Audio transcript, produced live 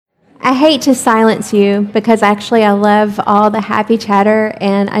I hate to silence you because actually I love all the happy chatter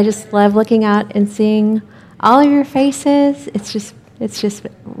and I just love looking out and seeing all of your faces. It's just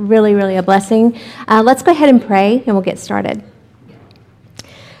really, really a blessing. Let's go ahead and pray and we'll get started.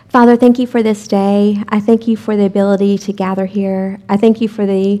 Father, thank you for this day. I thank you for the ability to gather here. I thank you for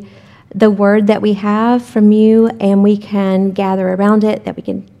the word that we have from you, and we can gather around it, that we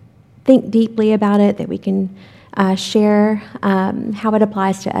can think deeply about it, that we can share how it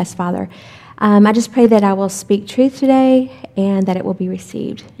applies to us, Father. I just pray that I will speak truth today and that it will be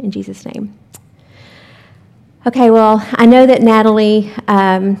received in Jesus' name. Okay, well, I know that Natalie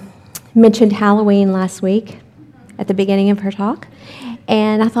mentioned Halloween last week at the beginning of her talk,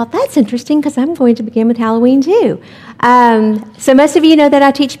 and I thought that's interesting because I'm going to begin with Halloween too. So most of you know that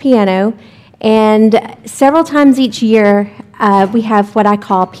I teach piano, and several times each year we have what I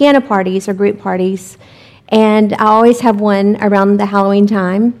call piano parties or group parties, and I always have one around the Halloween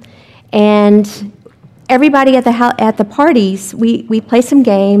time. And everybody at the parties, we play some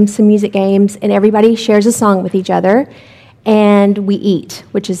games, some music games, and everybody shares a song with each other, and we eat,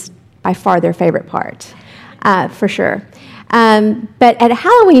 which is by far their favorite part, for sure. But at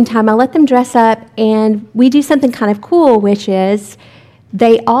Halloween time, I let them dress up, and we do something kind of cool, which is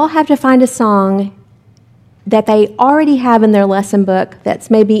they all have to find a song that they already have in their lesson book that's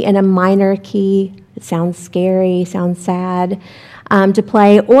maybe in a minor key. It sounds scary, sounds sad to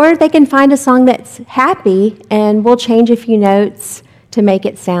play, or they can find a song that's happy, and we'll change a few notes to make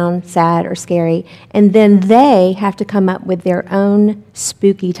it sound sad or scary, and then they have to come up with their own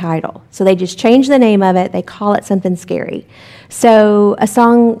spooky title. So they just change the name of it, they call it something scary. So a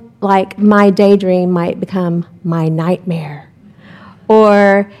song like My Daydream might become My Nightmare,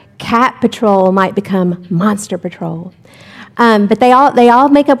 or Cat Patrol might become Monster Patrol. But they all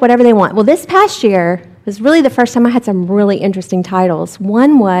make up whatever they want. Well, this past year was really the first time I had some really interesting titles.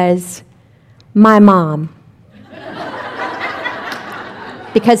 One was My Mom.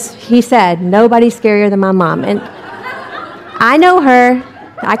 Because he said, nobody's scarier than my mom. And I know her.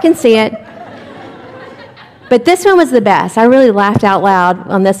 I can see it. But this one was the best. I really laughed out loud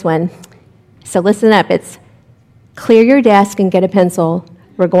on this one. So listen up. It's clear your desk and get a pencil.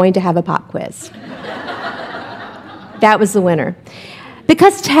 We're going to have a pop quiz. That was the winner.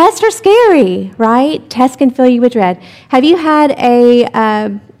 Because tests are scary, right? Tests can fill you with dread. Have you had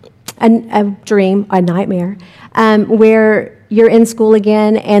a dream, a nightmare, where you're in school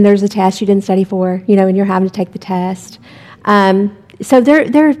again and there's a test you didn't study for, and you're having to take the test? So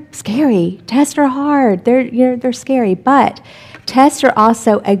they're scary. Tests are hard. They're scary. But tests are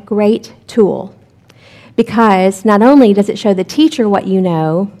also a great tool because not only does it show the teacher what you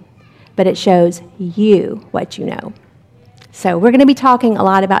know, but it shows you what you know. So we're going to be talking a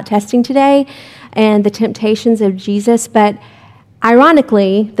lot about testing today and the temptations of Jesus, but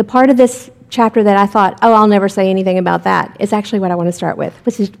ironically, the part of this chapter that I thought, I'll never say anything about that, is actually what I want to start with,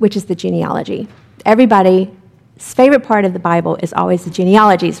 which is the genealogy. Everybody's favorite part of the Bible is always the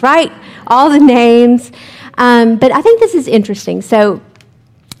genealogies, right? All the names. But I think this is interesting, so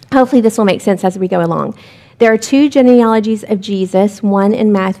hopefully this will make sense as we go along. There are two genealogies of Jesus, one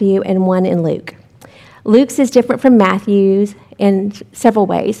in Matthew and one in Luke. Luke's is different from Matthew's in several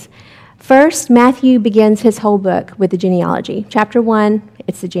ways. First, Matthew begins his whole book with the genealogy. Chapter 1,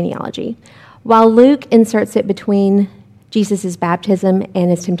 it's the genealogy, while Luke inserts it between Jesus' baptism and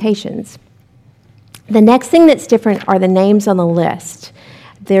his temptations. The next thing that's different are the names on the list.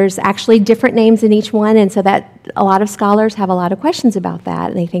 There's actually different names in each one, and so that a lot of scholars have a lot of questions about that,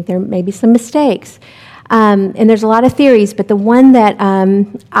 and they think there may be some mistakes. And there's a lot of theories, but the one that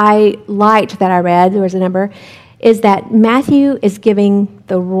I liked that I read, there was a number, is that Matthew is giving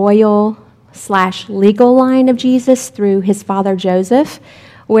the royal/legal line of Jesus through his father Joseph,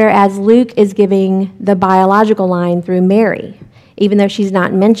 whereas Luke is giving the biological line through Mary, even though she's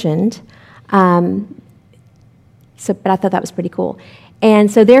not mentioned. But I thought that was pretty cool.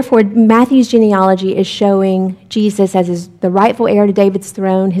 And so therefore, Matthew's genealogy is showing Jesus as the rightful heir to David's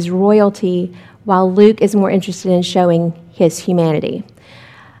throne, his royalty, while Luke is more interested in showing his humanity.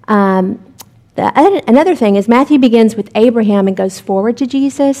 Another thing is Matthew begins with Abraham and goes forward to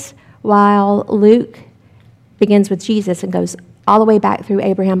Jesus, while Luke begins with Jesus and goes all the way back through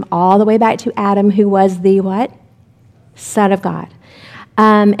Abraham, all the way back to Adam, who was the what? Son of God.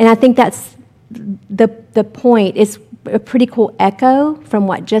 And I think that's the point. Is a pretty cool echo from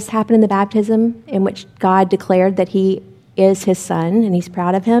what just happened in the baptism, in which God declared that he is his son and he's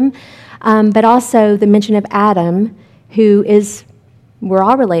proud of him. But also the mention of Adam, who we're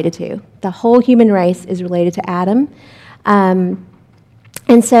all related to. The whole human race is related to Adam. And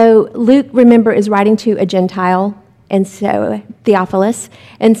so Luke, remember, is writing to a Gentile And so, Theophilus.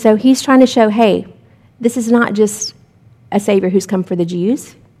 And so he's trying to show, hey, this is not just a Savior who's come for the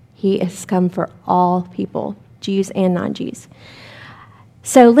Jews. He has come for all people, Jews and non-Jews.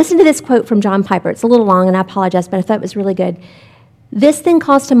 So listen to this quote from John Piper. It's a little long, and I apologize, but I thought it was really good. This then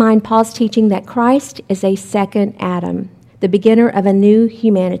calls to mind Paul's teaching that Christ is a second Adam, the beginner of a new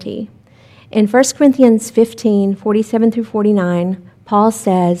humanity. In 1 Corinthians 15, 47 through 49, Paul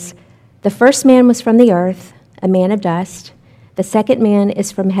says, "The first man was from the earth, a man of dust. The second man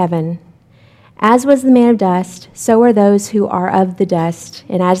is from heaven. As was the man of dust, so are those who are of the dust.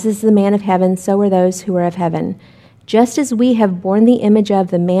 And as is the man of heaven, so are those who are of heaven. Just as we have borne the image of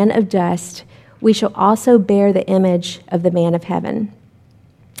the man of dust, we shall also bear the image of the man of heaven."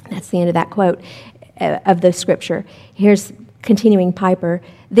 That's the end of that quote of the scripture. Here's continuing Piper.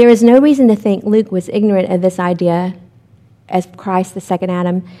 "There is no reason to think Luke was ignorant of this idea as Christ, the second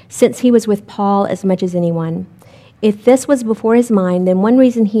Adam, since he was with Paul as much as anyone. If this was before his mind, then one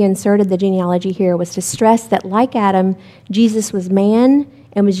reason he inserted the genealogy here was to stress that, like Adam, Jesus was man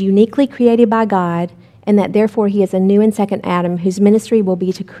and was uniquely created by God, and that therefore he is a new and second Adam whose ministry will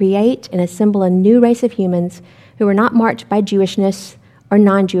be to create and assemble a new race of humans who are not marked by Jewishness or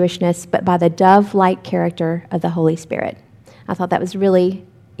non-Jewishness, but by the dove-like character of the Holy Spirit." I thought that was really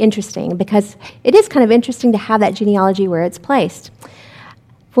interesting because it is kind of interesting to have that genealogy where it's placed.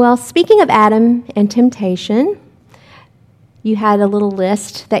 Well, speaking of Adam and temptation, you had a little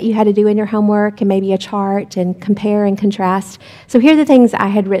list that you had to do in your homework and maybe a chart and compare and contrast. So here are the things I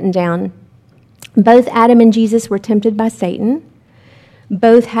had written down. Both Adam and Jesus were tempted by Satan.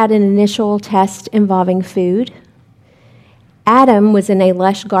 Both had an initial test involving food. Adam was in a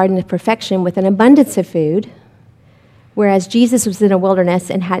lush garden of perfection with an abundance of food, whereas Jesus was in a wilderness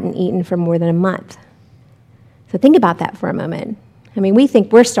and hadn't eaten for more than a month. So think about that for a moment. I mean, we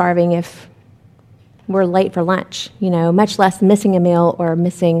think we're starving if we're late for lunch, much less missing a meal or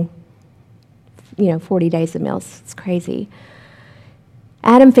missing, 40 days of meals. It's crazy.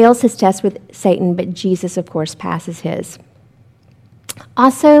 Adam fails his test with Satan, but Jesus, of course, passes his.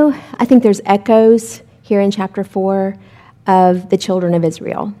 Also, I think there's echoes here in chapter 4 of the children of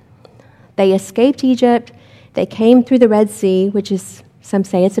Israel. They escaped Egypt. They came through the Red Sea, which is, some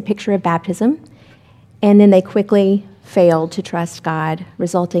say it's a picture of baptism, and then they quickly failed to trust God,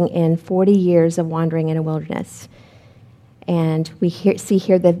 resulting in 40 years of wandering in a wilderness. And we see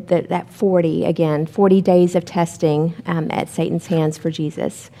here that 40 days of testing at Satan's hands for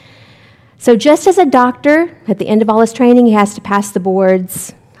Jesus. So just as a doctor, at the end of all his training, he has to pass the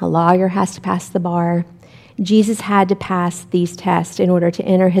boards, a lawyer has to pass the bar, Jesus had to pass these tests in order to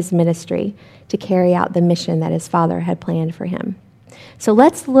enter his ministry, to carry out the mission that his Father had planned for him. So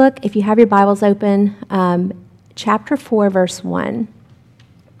let's look, if you have your Bibles open, chapter 4, verse 1.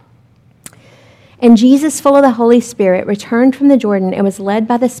 "And Jesus, full of the Holy Spirit, returned from the Jordan and was led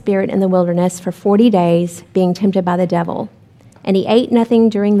by the Spirit in the wilderness for 40 days, being tempted by the devil. And he ate nothing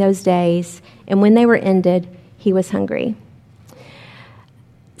during those days, and when they were ended, he was hungry."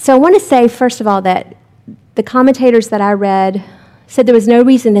 So I want to say, first of all, that the commentators that I read said there was no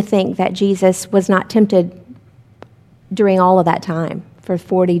reason to think that Jesus was not tempted during all of that time, for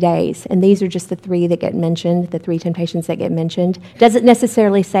 40 days. And these are just the three that get mentioned, the three temptations that get mentioned. Doesn't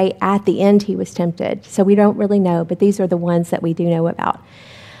necessarily say at the end he was tempted, so we don't really know, but these are the ones that we do know about.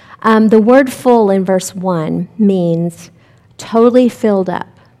 The word full in verse 1 means totally filled up.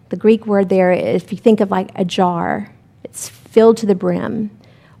 The Greek word there, if you think of like a jar, it's filled to the brim,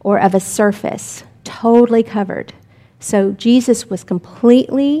 or of a surface, totally covered. So Jesus was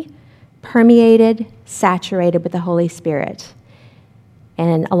completely permeated, saturated with the Holy Spirit.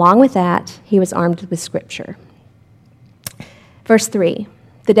 And along with that, he was armed with Scripture. Verse 3,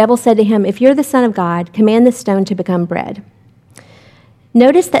 "The devil said to him, 'If you're the Son of God, command this stone to become bread.'"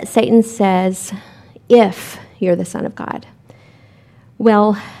 Notice that Satan says, "If you're the Son of God."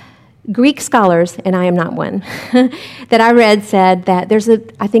 Well, Greek scholars, and I am not one, that I read said that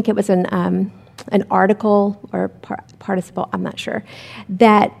I think it was an article or participle, I'm not sure,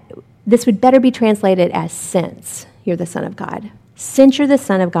 that this would better be translated as "since you're the Son of God." Since you're the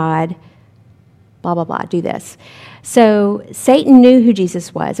Son of God, blah, blah, blah, do this. So Satan knew who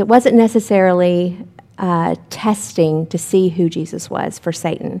Jesus was. It wasn't necessarily testing to see who Jesus was for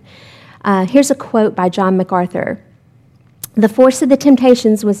Satan. Here's a quote by John MacArthur. "The force of the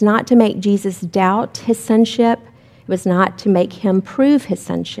temptations was not to make Jesus doubt his sonship. It was not to make him prove his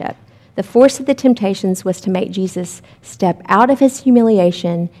sonship. The force of the temptations was to make Jesus step out of his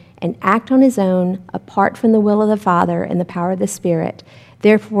humiliation and act on his own, apart from the will of the Father and the power of the Spirit,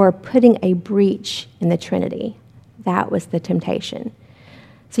 therefore putting a breach in the Trinity." That was the temptation.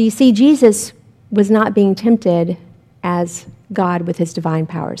 So you see, Jesus was not being tempted as God with his divine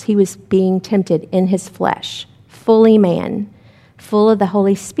powers. He was being tempted in his flesh, fully man, full of the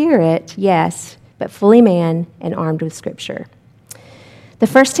Holy Spirit, yes, but fully man and armed with Scripture. The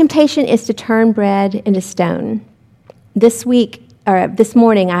first temptation is to turn bread into stone. This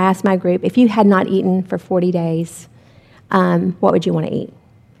morning, I asked my group, if you had not eaten for 40 days, what would you want to eat?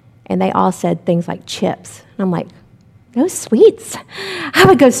 And they all said things like chips. And I'm like, no sweets. I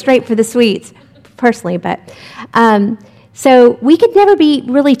would go straight for the sweets, personally. But so we could never be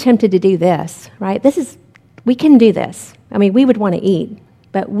really tempted to do this, right? We can do this. I mean, we would want to eat,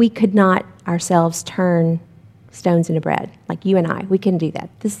 but we could not ourselves turn stones into bread, like you and I. We couldn't do that.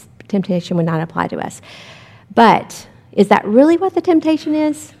 This temptation would not apply to us. But is that really what the temptation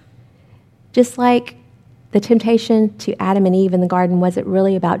is? Just like the temptation to Adam and Eve in the garden wasn't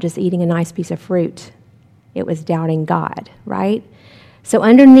really about just eating a nice piece of fruit. It was doubting God, right? So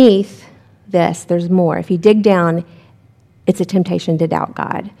underneath this, there's more. If you dig down, it's a temptation to doubt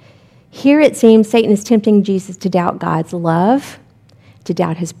God. Here it seems Satan is tempting Jesus to doubt God's love, to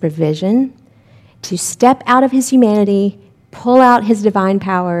doubt his provision, to step out of his humanity, pull out his divine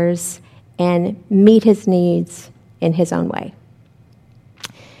powers, and meet his needs in his own way.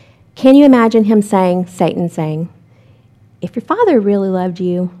 Can you imagine Satan saying, if your father really loved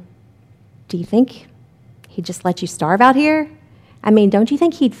you, do you think he'd just let you starve out here? I mean, don't you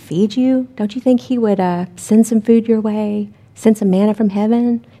think he'd feed you? Don't you think he would send some food your way, send some manna from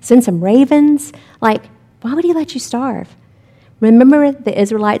heaven, send some ravens? Like, why would he let you starve? Remember the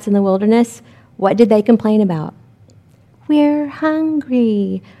Israelites in the wilderness? What did they complain about? We're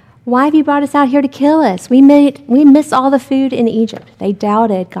hungry. Why have you brought us out here to kill us? We miss all the food in Egypt. They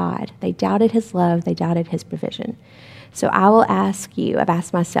doubted God. They doubted his love. They doubted his provision. So I will ask you, I've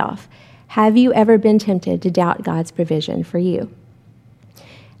asked myself, have you ever been tempted to doubt God's provision for you?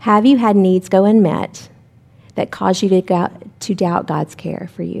 Have you had needs go unmet that caused you to doubt God's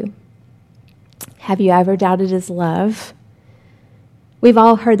care for you? Have you ever doubted his love? We've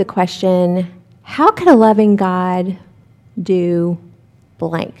all heard the question, how could a loving God do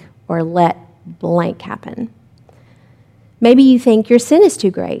blank or let blank happen? Maybe you think your sin is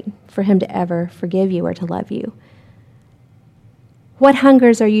too great for him to ever forgive you or to love you. What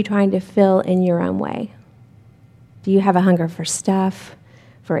hungers are you trying to fill in your own way? Do you have a hunger for stuff,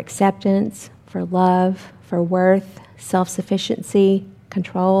 for acceptance, for love, for worth, self-sufficiency,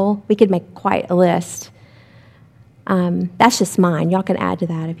 control? We could make quite a list. That's just mine. Y'all can add to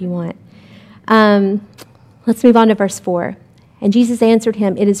that if you want. Let's move on to verse 4. And Jesus answered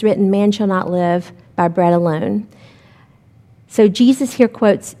him, it is written, man shall not live by bread alone. So Jesus here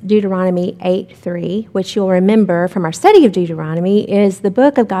quotes Deuteronomy 8:3, which you'll remember from our study of Deuteronomy is the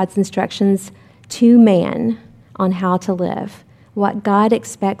book of God's instructions to man on how to live, what God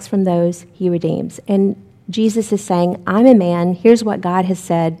expects from those he redeems. And Jesus is saying, I'm a man. Here's what God has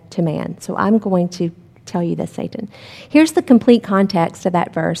said to man. So I'm going to tell you this, Satan. Here's the complete context of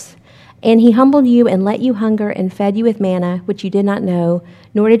that verse. And he humbled you and let you hunger and fed you with manna, which you did not know,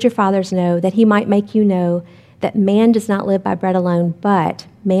 nor did your fathers know, that he might make you know that man does not live by bread alone, but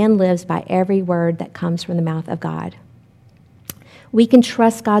man lives by every word that comes from the mouth of God. We can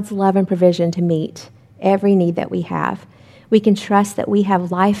trust God's love and provision to meet every need that we have. We can trust that we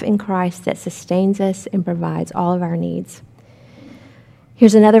have life in Christ that sustains us and provides all of our needs.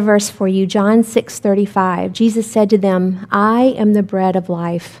 Here's another verse for you, John 6:35. Jesus said to them, I am the bread of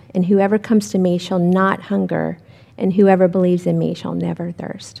life, and whoever comes to me shall not hunger, and whoever believes in me shall never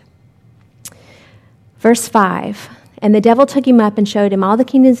thirst. Verse 5, and the devil took him up and showed him all the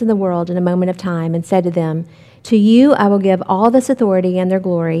kingdoms of the world in a moment of time, and said to them, to you I will give all this authority and their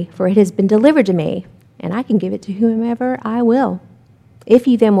glory, for it has been delivered to me, and I can give it to whomever I will. If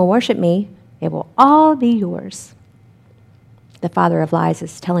you then will worship me, it will all be yours. The father of lies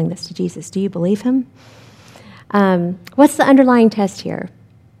is telling this to Jesus. Do you believe him? What's the underlying test here?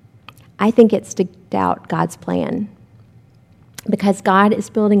 I think it's to doubt God's plan. Because God is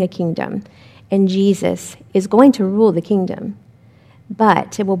building a kingdom, and Jesus is going to rule the kingdom.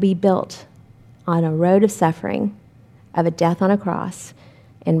 But it will be built on a road of suffering, of a death on a cross,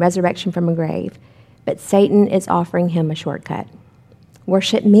 and resurrection from a grave. But Satan is offering him a shortcut.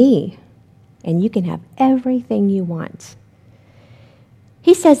 Worship me, and you can have everything you want.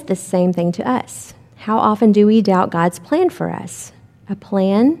 He says the same thing to us. How often do we doubt God's plan for us? A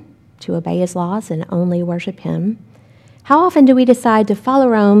plan to obey his laws and only worship him. How often do we decide to follow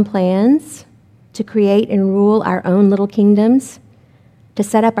our own plans, to create and rule our own little kingdoms, to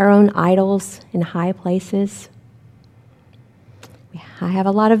set up our own idols in high places? I have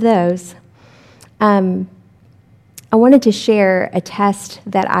a lot of those. I wanted to share a test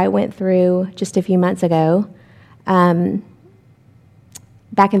that I went through just a few months ago. Back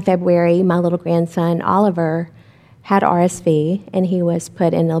in February, my little grandson, Oliver, had RSV, and he was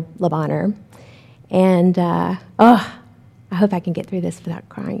put in a Lebanon. And, I hope I can get through this without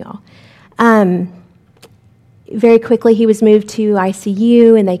crying, y'all. Very quickly, he was moved to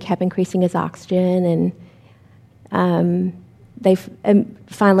ICU, and they kept increasing his oxygen, and they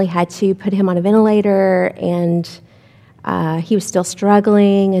finally had to put him on a ventilator, and he was still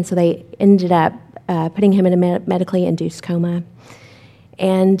struggling, and so they ended up putting him in a medically induced coma.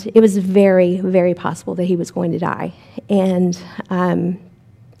 And it was very, very possible that he was going to die. And I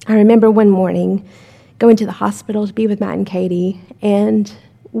remember one morning going to the hospital to be with Matt and Katie, and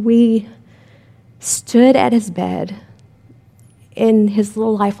we stood at his bed in his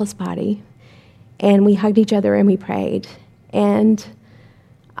little lifeless body, and we hugged each other and we prayed. And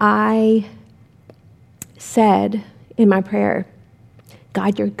I said in my prayer,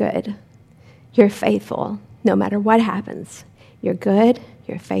 God, you're good. You're faithful no matter what happens. You're good.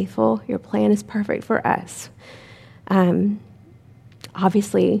 You're faithful. Your plan is perfect for us.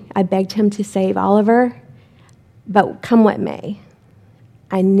 Obviously, I begged him to save Oliver, but come what may,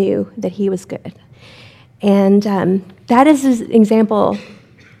 I knew that he was good. And that is an example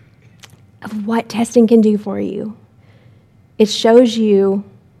of what testing can do for you. It shows you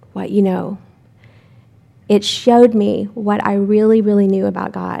what you know. It showed me what I really, really knew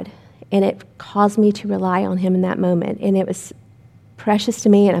about God, and it caused me to rely on him in that moment. And it was precious to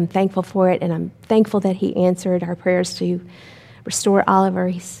me, and I'm thankful for it, and I'm thankful that he answered our prayers to restore Oliver.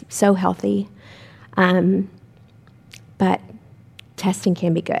 He's so healthy. But testing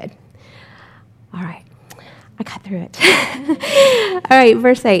can be good. All right. I got through it. All right,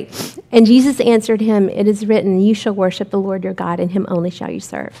 verse 8. And Jesus answered him, it is written, you shall worship the Lord your God, and him only shall you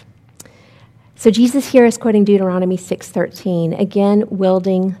serve. So Jesus here is quoting Deuteronomy 6:13, again,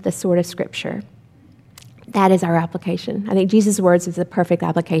 wielding the sword of Scripture. That is our application. I think Jesus' words is the perfect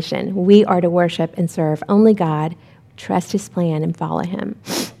application. We are to worship and serve only God, trust his plan, and follow him.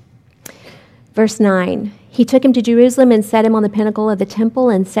 Verse 9, he took him to Jerusalem and set him on the pinnacle of the temple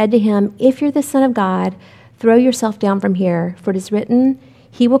and said to him, if you're the Son of God, throw yourself down from here, for it is written,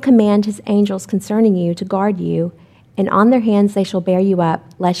 he will command his angels concerning you to guard you, and on their hands they shall bear you up,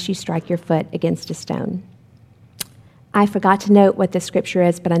 lest you strike your foot against a stone. I forgot to note what this scripture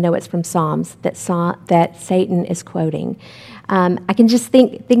is, but I know it's from Psalms that Satan is quoting. I can just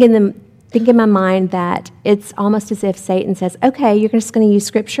think in my mind that it's almost as if Satan says, okay, you're just going to use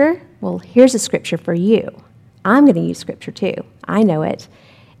scripture? Well, here's a scripture for you. I'm going to use scripture too. I know it.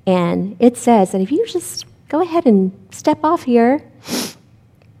 And it says that if you just go ahead and step off here,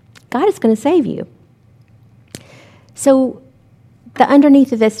 God is going to save you. So the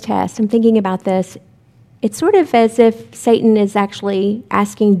underneath of this test, I'm thinking about this, it's sort of as if Satan is actually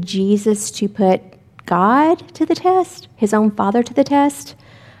asking Jesus to put God to the test, his own Father to the test.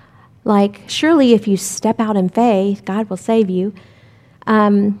 Like, surely if you step out in faith, God will save you.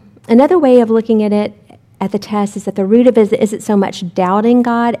 Another way of looking at it, at the test, is that the root of it isn't so much doubting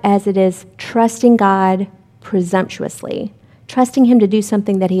God as it is trusting God presumptuously, trusting him to do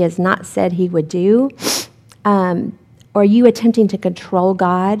something that he has not said he would do. Or you attempting to control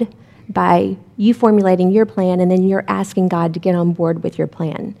God by you formulating your plan, and then you're asking God to get on board with your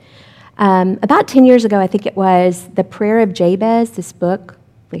plan. About 10 years ago, I think it was, The Prayer of Jabez, this book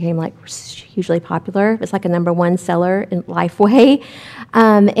became like hugely popular. It's like a #1 seller in Lifeway.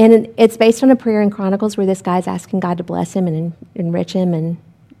 And it's based on a prayer in Chronicles where this guy's asking God to bless him and enrich him and,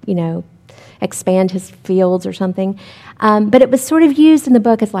 expand his fields or something. But it was sort of used in the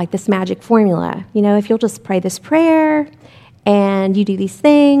book as like this magic formula. If you'll just pray this prayer and you do these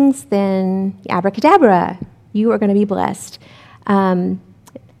things, then abracadabra, you are going to be blessed. Name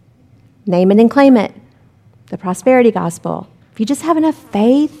it and claim it, the prosperity gospel. If you just have enough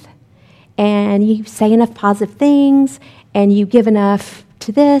faith and you say enough positive things and you give enough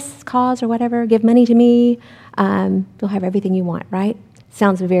to this cause or whatever, give money to me, you'll have everything you want, right?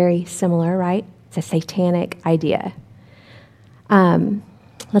 Sounds very similar, right? It's a satanic idea.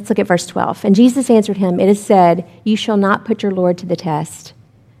 Let's look at verse 12. And Jesus answered him, it is said, you shall not put your Lord to the test,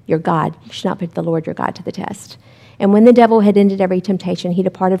 your God. You shall not put the Lord your God to the test. And when the devil had ended every temptation, he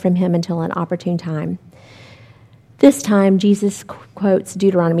departed from him until an opportune time. This time, Jesus quotes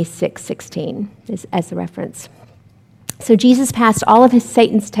Deuteronomy 6:16 as the reference. So Jesus passed all of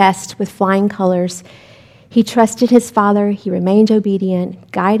Satan's tests with flying colors. He trusted his Father. He remained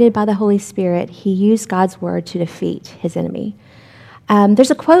obedient. Guided by the Holy Spirit, he used God's word to defeat his enemy.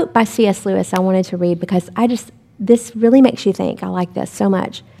 There's a quote by C.S. Lewis I wanted to read because this really makes you think. I like this so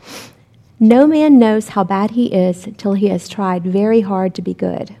much. No man knows how bad he is till he has tried very hard to be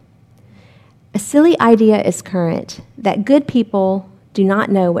good. A silly idea is current that good people do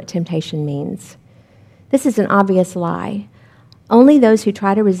not know what temptation means. This is an obvious lie. Only those who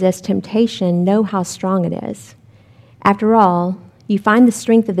try to resist temptation know how strong it is. After all, you find the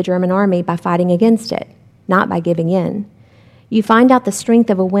strength of the German army by fighting against it, not by giving in. You find out the strength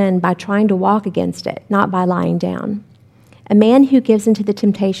of a wind by trying to walk against it, not by lying down. A man who gives into the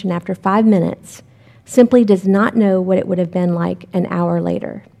temptation after 5 minutes simply does not know what it would have been like an hour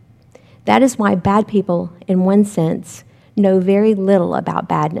later. That is why bad people, in one sense, know very little about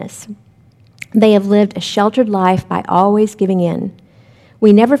badness. They have lived a sheltered life by always giving in.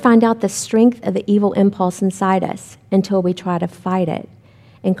 We never find out the strength of the evil impulse inside us until we try to fight it.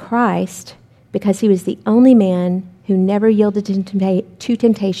 And Christ, because he was the only man who never yielded to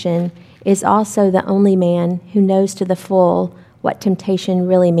temptation, is also the only man who knows to the full what temptation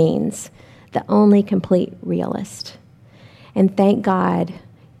really means, the only complete realist. And thank God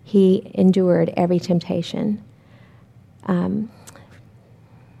he endured every temptation.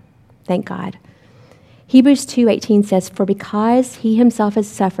 Thank God. Hebrews 2:18 says, "For because he himself has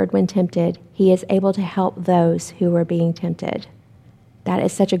suffered when tempted, he is able to help those who are being tempted." That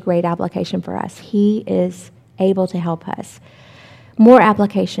is such a great application for us. He is able to help us. More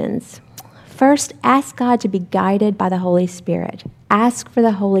applications. First, ask God to be guided by the Holy Spirit. Ask for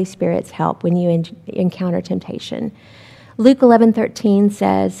the Holy Spirit's help when you encounter temptation. Luke 11:13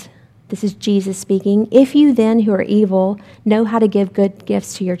 says, this is Jesus speaking, "If you then who are evil know how to give good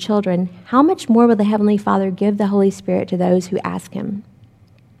gifts to your children, how much more will the Heavenly Father give the Holy Spirit to those who ask him?"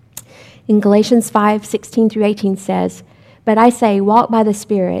 In Galatians 5:16-18 says, "But I say, walk by the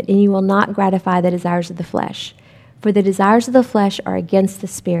Spirit, and you will not gratify the desires of the flesh. For the desires of the flesh are against the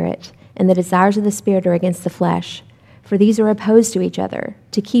Spirit, and the desires of the Spirit are against the flesh. For these are opposed to each other,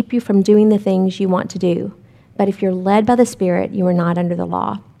 to keep you from doing the things you want to do. But if you're led by the Spirit, you are not under the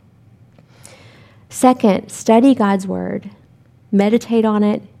law." Second, study God's Word. Meditate on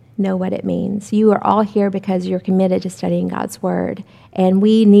it, know what it means. You are all here because you're committed to studying God's Word, and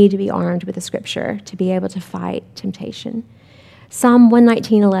we need to be armed with the Scripture to be able to fight temptation. Psalm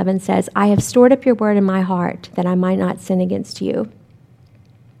 119:11 says, "I have stored up your word in my heart that I might not sin against you."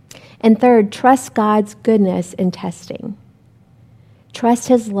 And third, trust God's goodness in testing. Trust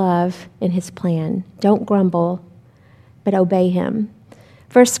his love and his plan. Don't grumble, but obey him.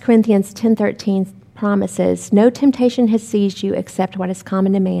 1 Corinthians 10:13 promises, "No temptation has seized you except what is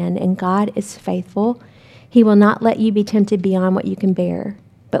common to man, and God is faithful. He will not let you be tempted beyond what you can bear.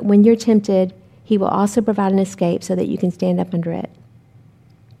 But when you're tempted, he will also provide an escape so that you can stand up under it."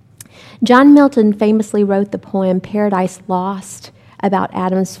 John Milton famously wrote the poem Paradise Lost about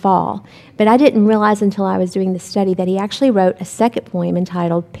Adam's fall, but I didn't realize until I was doing the study that he actually wrote a second poem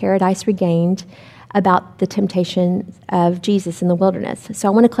entitled Paradise Regained about the temptation of Jesus in the wilderness. So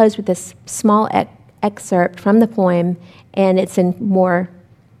I want to close with this small excerpt from the poem, and it's in more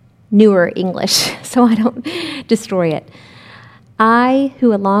newer English, so I don't destroy it. "I,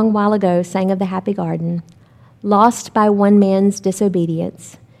 who a long while ago sang of the happy garden, lost by one man's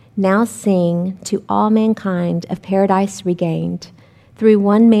disobedience, now sing to all mankind of paradise regained, through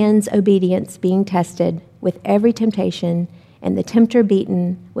one man's obedience being tested with every temptation, and the tempter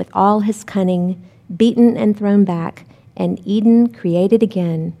beaten with all his cunning, beaten and thrown back, and Eden created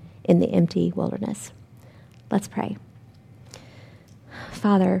again in the empty wilderness." Let's pray.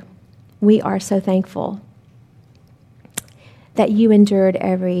 Father, we are so thankful that you endured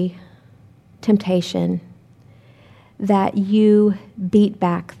every temptation, that you beat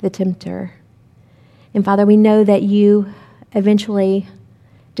back the tempter. And Father, we know that you eventually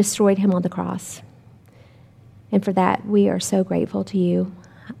destroyed him on the cross. And for that, we are so grateful to you.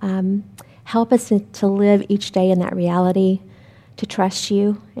 Help us to live each day in that reality, to trust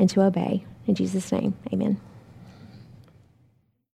you and to obey. In Jesus' name, amen.